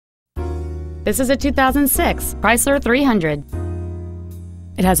This is a 2006 Chrysler 300.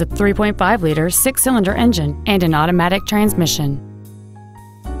 It has a 3.5-liter six-cylinder engine and an automatic transmission.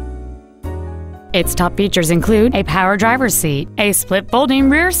 Its top features include a power driver's seat, a split folding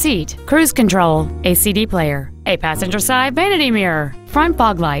rear seat, cruise control, a CD player, a passenger side vanity mirror, front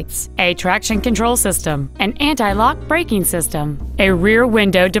fog lights, a traction control system, an anti-lock braking system, a rear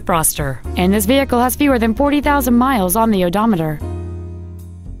window defroster, and this vehicle has fewer than 40,000 miles on the odometer.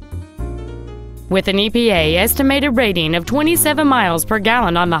 With an EPA estimated rating of 27 miles per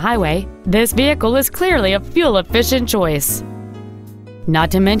gallon on the highway, this vehicle is clearly a fuel-efficient choice.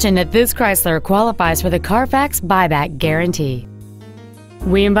 Not to mention that this Chrysler qualifies for the Carfax buyback guarantee.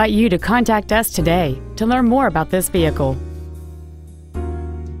 We invite you to contact us today to learn more about this vehicle.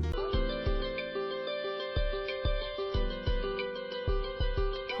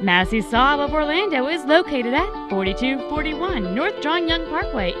 Massey Saab of Orlando is located at 4241 North John Young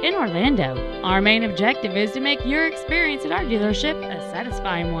Parkway in Orlando. Our main objective is to make your experience at our dealership a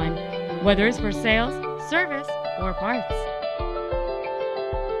satisfying one, whether it's for sales, service, or parts.